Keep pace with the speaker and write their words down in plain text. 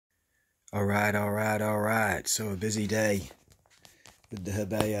All right. So a busy day with the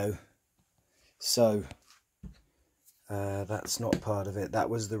Hobao. So that's not part of it. That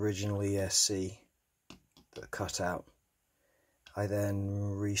was the original ESC that cut out. I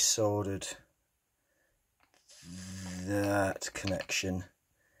then resoldered that connection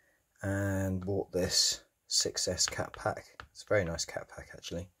and bought this 6S cat pack. It's a very nice cat pack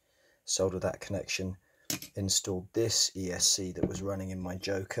actually. Soldered that connection, installed this ESC that was running in my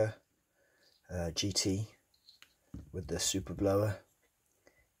Joker GT with the super blower,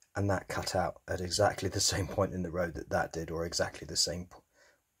 and that cut out at exactly the same point in the road that did, or exactly the same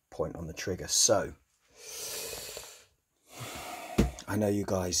point on the trigger. So I know you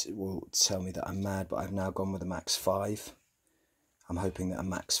guys will tell me that I'm mad, but I've now gone with a Max 5. I'm hoping that a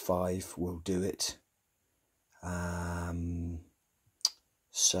Max 5 will do it.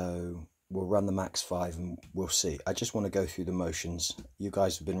 So we'll run the Max 5 and we'll see. I just want to go through the motions. You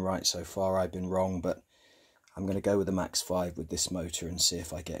guys have been right so far, I've been wrong, but I'm going to go with the Max 5 with this motor and see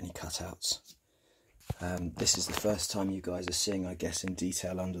if I get any cutouts. This is the first time you guys are seeing, I guess, in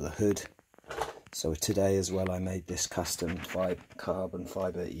detail under the hood. So today as well I made this custom carbon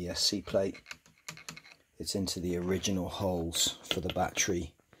fibre ESC plate. It's into the original holes for the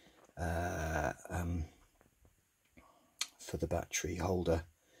battery holder,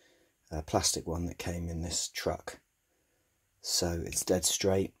 plastic one that came in this truck. So it's dead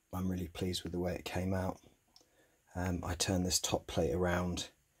straight. I'm really pleased with the way it came out. I turned this top plate around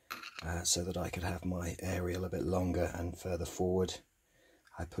so that I could have my aerial a bit longer and further forward.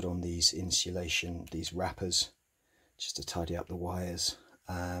 I put on these these wrappers, just to tidy up the wires.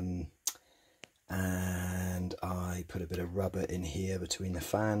 And I put a bit of rubber in here between the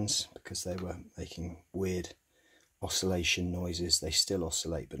fans because they were making weird oscillation noises. They still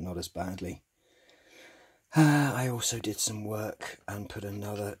oscillate, but not as badly. I also did some work and put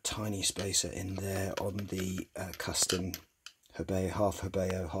another tiny spacer in there on the custom Hobao, half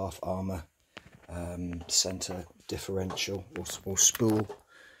Hobao, half Armour center differential or spool.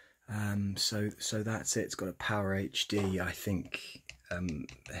 So that's it. It's got a Power HD, I think,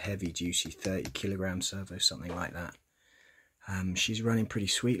 heavy duty 30 kilogram servo, something like that. She's running pretty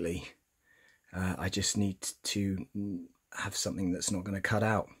sweetly. I just need to have something that's not going to cut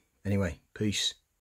out. Anyway, peace.